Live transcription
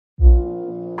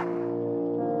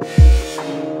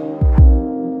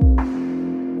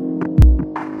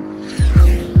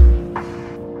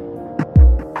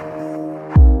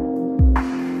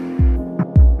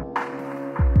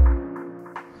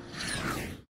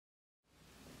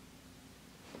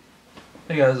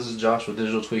Hey guys, this is Josh with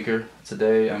Digital Tweaker.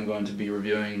 Today I'm going to be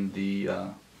reviewing the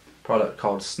product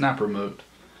called Snap Remote,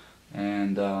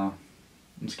 and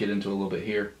let's get into it a little bit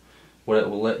here. What it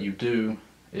will let you do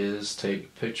is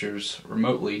take pictures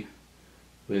remotely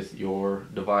with your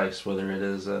device, whether it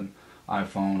is an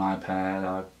iPhone,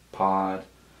 iPad, iPod,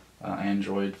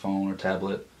 Android phone or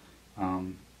tablet,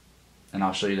 and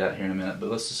I'll show you that here in a minute. But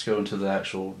let's just go into the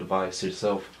actual device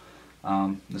itself.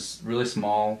 It's really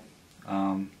small.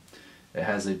 It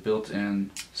has a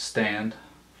built-in stand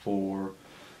for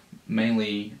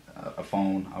mainly a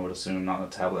phone, I would assume, not a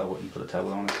tablet. I wouldn't put a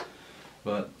tablet on it.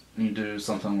 But you do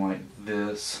something like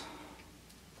this.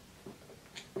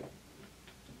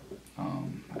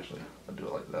 Actually, I'll do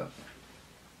it like that.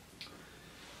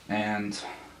 And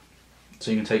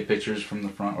so you can take pictures from the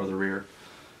front or the rear.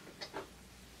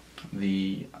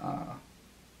 It's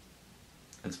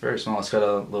very small. It's got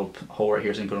a little hole right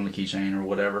here so you can put on the keychain or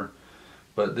whatever.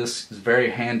 But this is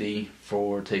very handy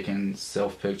for taking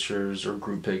self pictures or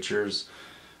group pictures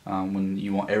when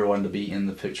you want everyone to be in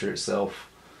the picture itself.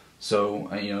 So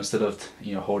instead of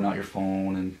holding out your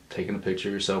phone and taking a picture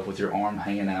of yourself with your arm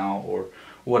hanging out or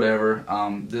whatever,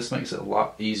 this makes it a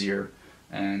lot easier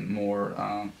and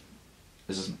more.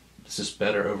 It's just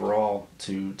better overall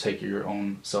to take your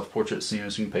own self-portrait, so you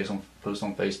can post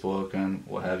on Facebook and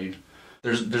what have you.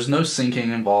 There's no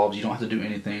syncing involved. You don't have to do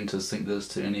anything to sync this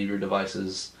to any of your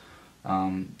devices.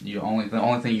 The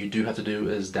only thing you do have to do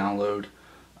is download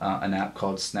an app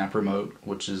called Snap Remote,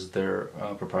 which is their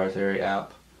proprietary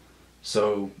app.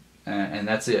 So, and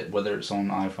that's it. Whether it's on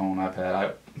iPhone,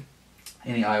 iPad,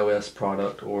 any iOS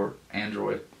product or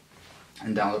Android,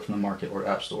 and download from the market or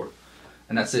App Store,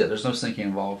 and that's it. There's no syncing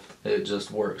involved. It just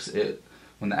works.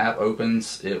 When the app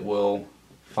opens, it will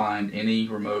find any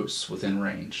remotes within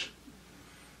range.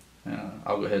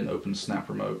 I'll go ahead and open Snap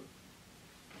Remote.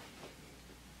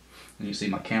 And you see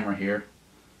my camera here.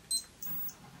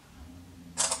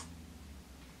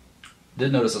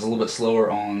 Did notice it's a little bit slower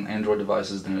on Android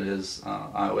devices than it is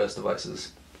iOS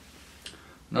devices.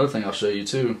 Another thing I'll show you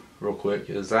too, real quick,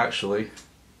 is actually,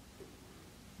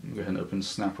 go ahead and open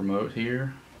Snap Remote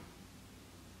here.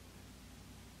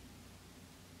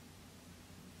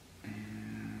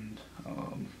 And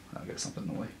I got something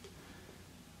in the way.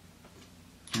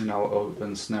 And I'll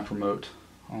open Snap Remote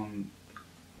on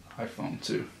iPhone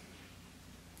too.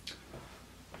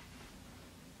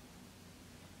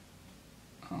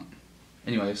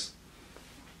 Anyways,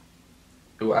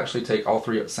 it will actually take all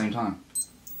three at the same time,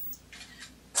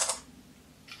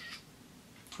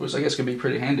 which I guess could be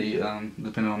pretty handy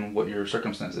depending on what your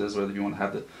circumstance is, whether you want to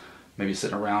have it maybe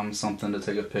sitting around something to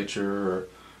take a picture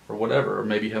or whatever, or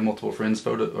maybe you have multiple friends'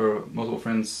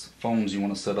 phones you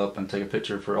want to set up and take a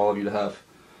picture for all of you to have.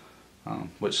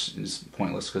 Which is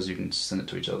pointless because you can send it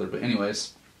to each other. But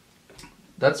anyways,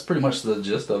 that's pretty much the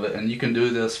gist of it. And you can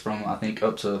do this from, I think,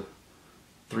 up to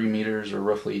 3 meters or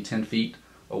roughly 10 feet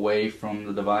away from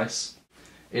the device.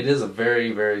 It is a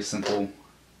very, very simple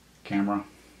camera.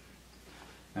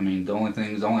 I mean, the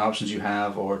only options you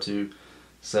have are to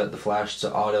set the flash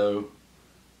to auto,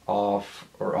 off,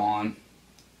 or on.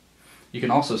 You can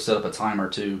also set up a timer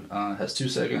too. It has 2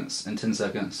 seconds and 10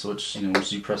 seconds, which,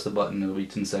 once you press the button, it'll be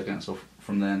 10 seconds. So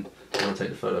from then, it'll take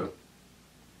the photo.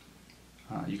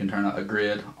 You can turn a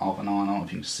grid off and on. I don't know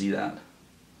if you can see that.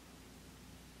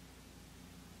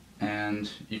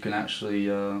 And you can actually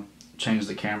change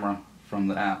the camera from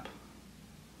the app.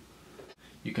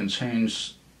 You can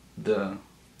change the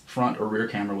front or rear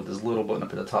camera with this little button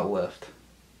up at the top left.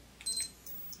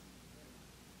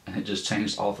 And it just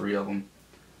changed all three of them.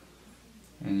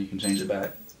 And you can change it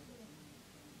back.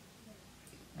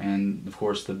 And of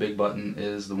course the big button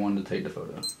is the one to take the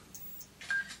photo.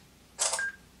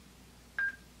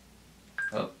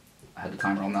 Oh, I had the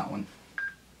timer on that one.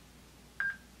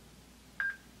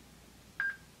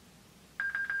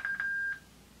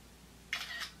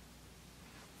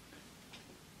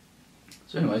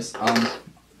 So anyways,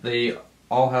 they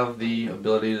all have the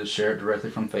ability to share it directly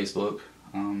from Facebook.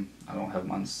 I don't have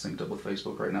mine synced up with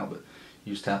Facebook right now, but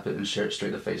you just tap it and share it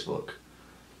straight to Facebook.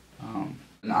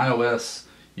 In iOS,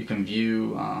 you can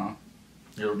view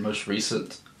your most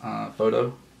recent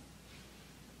photo,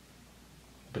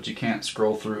 but you can't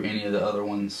scroll through any of the other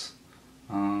ones.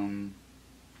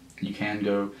 You can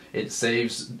go, it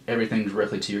saves everything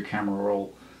directly to your camera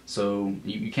roll, so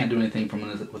you can't do anything from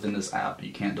within this app.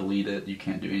 You can't delete it, you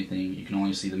can't do anything, you can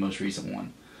only see the most recent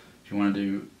one. If you want to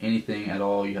do anything at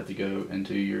all, you have to go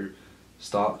into your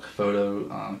stock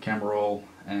photo camera roll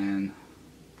and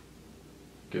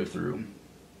go through them.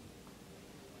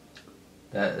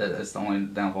 That's the only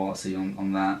downfall I see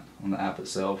on the app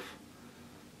itself.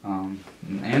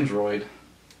 In Android,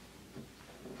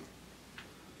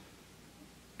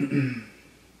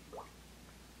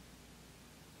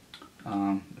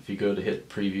 If you go to hit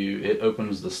preview, it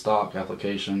opens the stock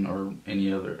application or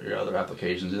any other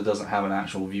applications. It doesn't have an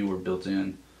actual viewer built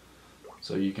in,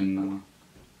 so you can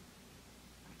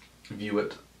view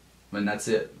it, and that's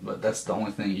it. But that's the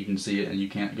only thing you can see it, and you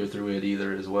can't go through it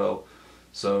either as well.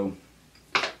 So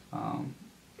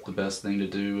the best thing to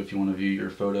do if you want to view your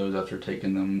photos after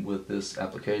taking them with this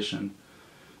application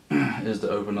is to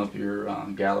open up your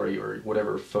gallery or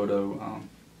whatever photo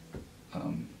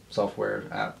software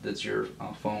app that your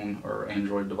phone or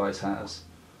Android device has,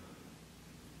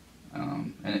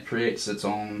 and it creates its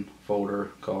own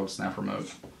folder called Snap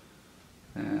Remote,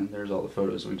 and there's all the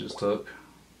photos we just took,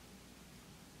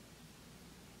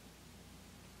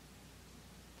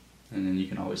 and then you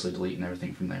can obviously delete and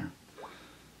everything from there.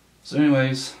 So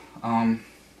anyways,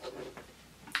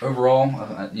 overall,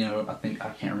 I think, I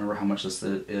can't remember how much this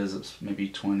is. It's maybe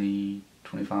 20,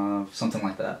 25, something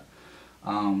like that.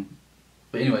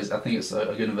 But anyways, I think it's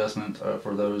a good investment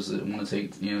for those that want to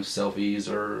take selfies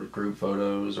or group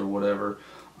photos or whatever.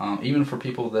 Even for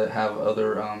people that have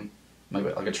other maybe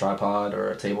like a tripod or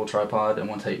a table tripod and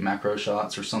want to take macro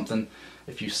shots or something.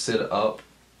 If you sit up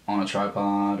on a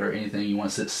tripod or anything, you want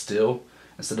to sit still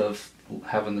instead of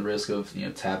having the risk of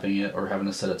tapping it or having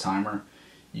to set a timer.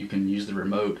 You can use the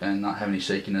remote and not have any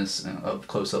shakiness of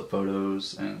close-up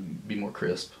photos and be more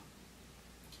crisp.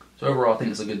 So overall, I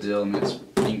think it's a good deal. I mean, you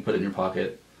can put it in your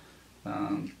pocket.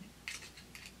 I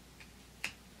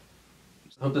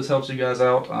hope this helps you guys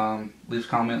out. Leave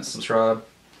comments, subscribe.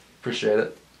 Appreciate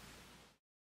it.